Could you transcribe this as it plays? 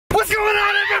What's going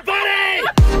on, everybody?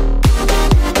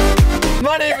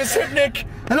 My name is Nick,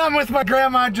 and I'm with my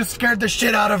grandma. I just scared the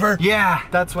shit out of her. Yeah,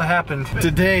 that's what happened.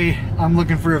 Today, I'm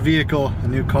looking for a vehicle, a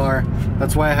new car.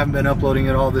 That's why I haven't been uploading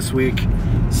it all this week.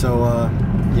 So,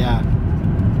 yeah.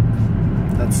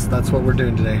 That's what we're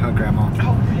doing today, huh, Grandma?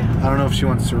 Oh, yeah. I don't know if she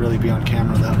wants to really be on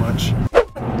camera that much.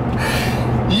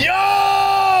 Yo!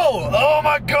 Oh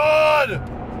my God!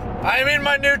 I'm in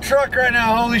my new truck right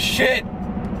now, holy shit!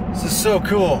 This is so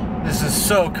cool. This is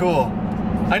so cool.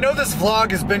 I know this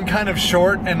vlog has been kind of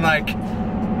short and like,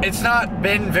 it's not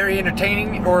been very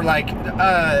entertaining or like,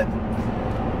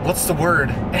 what's the word?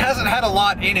 It hasn't had a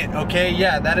lot in it, okay?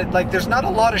 Yeah, like there's not a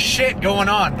lot of shit going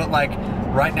on, but like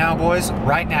right now, boys,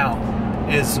 right now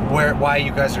is why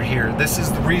you guys are here. This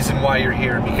is the reason why you're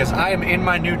here, because I am in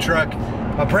my new truck,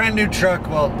 a brand new truck.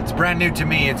 Well, it's brand new to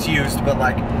me, it's used, but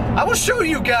like, I will show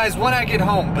you guys when I get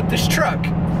home, but this truck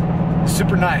is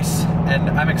super nice, and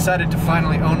I'm excited to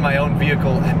finally own my own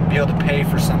vehicle and be able to pay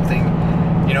for something.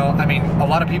 You know, I mean, a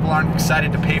lot of people aren't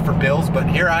excited to pay for bills, but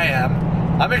here I am.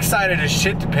 I'm excited as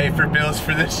shit to pay for bills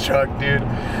for this truck, dude.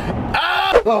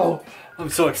 Ah! Oh! I'm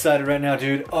so excited right now,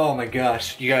 dude. Oh my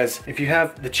gosh. You guys, if you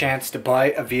have the chance to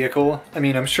buy a vehicle, I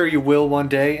mean, I'm sure you will one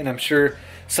day, and I'm sure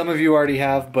some of you already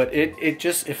have, but it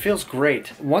feels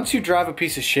great. Once you drive a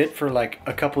piece of shit for like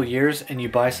a couple years and you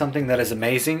buy something that is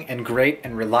amazing and great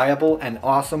and reliable and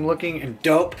awesome looking and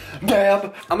dope,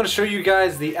 damn. I'm gonna show you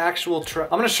guys the actual truck.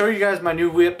 I'm gonna show you guys my new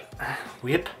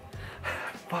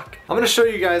Fuck. I'm gonna show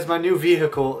you guys my new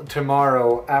vehicle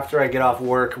tomorrow after I get off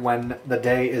work, when the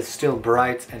day is still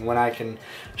bright and when I can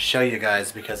show you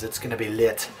guys, because it's gonna be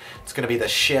lit. It's gonna be the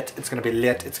shit, it's gonna be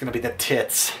lit, it's gonna be the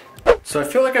tits. So I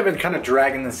feel like I've been kind of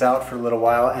dragging this out for a little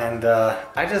while, and I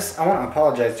wanna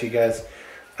apologize to you guys.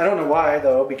 I don't know why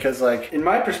though, because like, in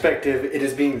my perspective, it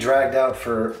is being dragged out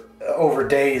for over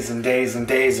days and days and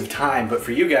days of time, but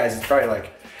for you guys, it's probably like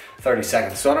 30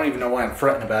 seconds, so I don't even know why I'm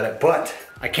fretting about it, but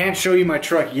I can't show you my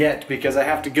truck yet because I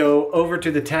have to go over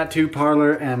to the tattoo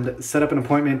parlor and set up an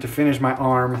appointment to finish my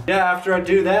arm. Yeah, after I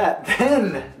do that,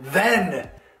 then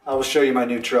I will show you my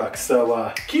new truck.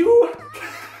 So, cue.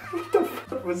 What the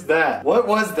fuck was that? What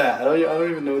was that? I don't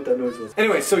even know what that noise was.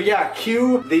 Anyway, so yeah,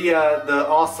 cue the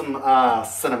awesome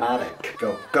cinematic.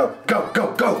 Go, go, go,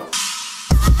 go, go.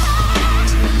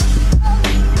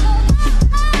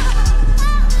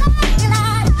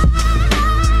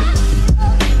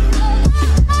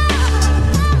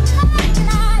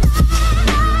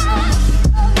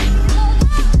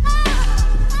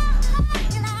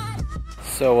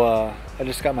 So I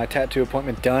just got my tattoo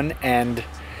appointment done, and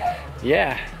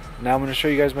yeah, now I'm gonna show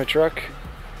you guys my truck.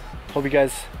 Hope you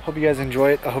guys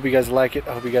enjoy it. I hope you guys like it.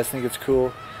 I hope you guys think it's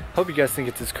cool. I hope you guys think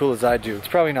it's as cool as I do. It's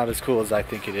probably not as cool as I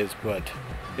think it is, but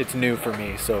it's new for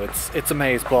me, so it's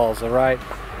amaze balls, all right?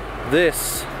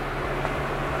 This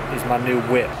is my new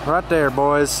whip. Right there,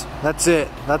 boys. That's it.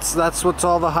 That's what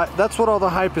all the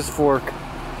hype is for.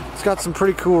 It's got some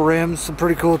pretty cool rims, some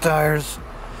pretty cool tires.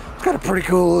 It's got a pretty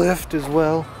cool lift as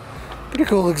well. Pretty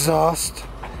cool exhaust.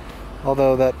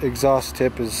 Although that exhaust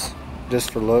tip is just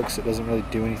for looks, it doesn't really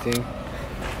do anything,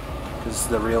 because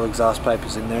the real exhaust pipe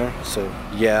is in there. So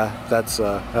yeah, that's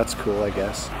cool, I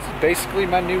guess. It's basically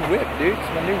my new whip, dude. It's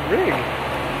my new rig.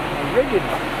 My rigged.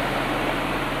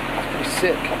 It's pretty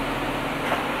sick.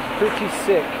 Pretty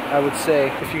sick, I would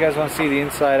say. If you guys want to see the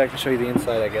inside, I can show you the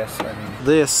inside, I guess. I mean,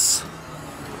 this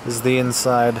is the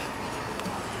inside.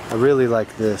 I really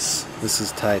like this. This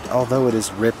is tight, although it is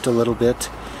ripped a little bit.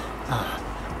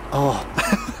 Oh.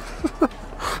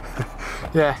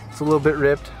 Yeah, it's a little bit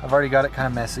ripped. I've already got it kind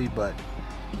of messy, but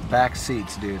back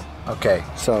seats, dude. Okay,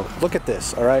 so look at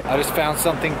this, all right? I just found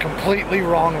something completely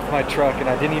wrong with my truck, and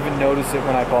I didn't even notice it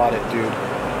when I bought it, dude.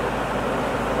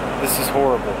 This is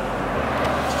horrible.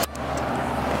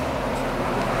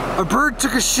 A bird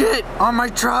took a shit on my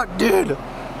truck, dude.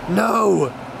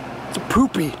 No. It's a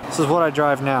poopy. This is what I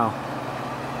drive now.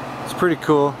 It's pretty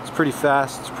cool. It's pretty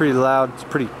fast. It's pretty loud. It's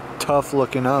pretty tough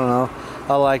looking. I don't know.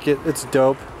 I like it. It's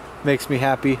dope. Makes me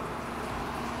happy.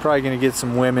 Probably gonna get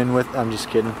some women with. I'm just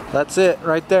kidding. That's it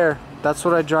right there. That's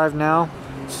what I drive now.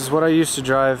 This is what I used to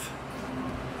drive.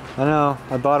 I know.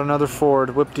 I bought another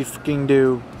Ford.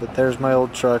 Whoop-de-fucking-do. But there's my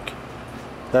old truck.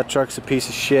 That truck's a piece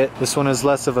of shit. This one is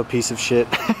less of a piece of shit.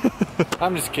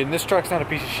 I'm just kidding. This truck's not a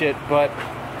piece of shit, but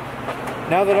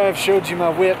now that I've showed you my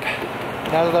whip,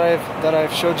 I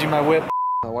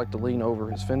like to lean over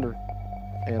his fender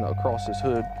and across his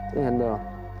hood and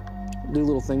do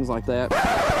little things like that.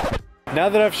 Now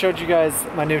that I've showed you guys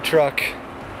my new truck,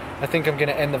 I think I'm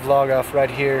gonna end the vlog off right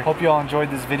here. Hope you all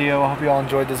enjoyed this video. I hope you all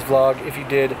enjoyed this vlog. If you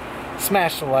did,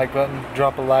 smash the like button,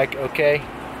 drop a like, okay?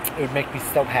 It would make me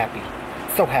so happy.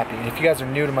 So happy. And if you guys are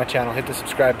new to my channel, hit the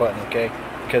subscribe button, okay?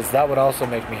 Because that would also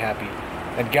make me happy.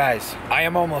 And guys, I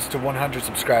am almost to 100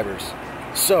 subscribers.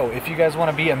 So if you guys want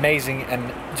to be amazing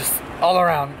and just all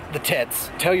around the tits,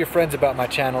 tell your friends about my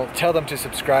channel. Tell them to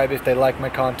subscribe if they like my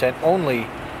content. Only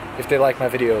if they like my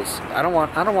videos. I don't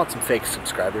want some fake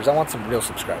subscribers. I want some real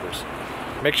subscribers.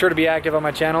 Make sure to be active on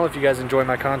my channel if you guys enjoy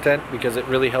my content, because it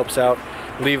really helps out.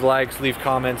 Leave likes, leave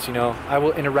comments, you know. I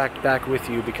will interact back with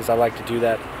you because I like to do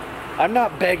that. I'm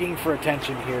not begging for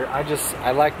attention here.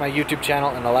 I like my YouTube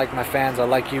channel and I like my fans. I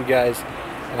like you guys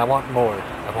and I want more.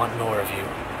 I want more of you.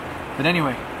 But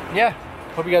anyway, yeah.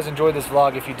 Hope you guys enjoyed this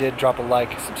vlog. If you did, drop a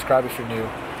like, subscribe if you're new.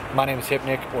 My name is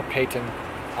Hypnic or Peyton.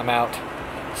 I'm out.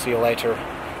 See you later.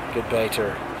 Good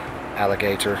baiter.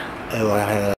 Alligator.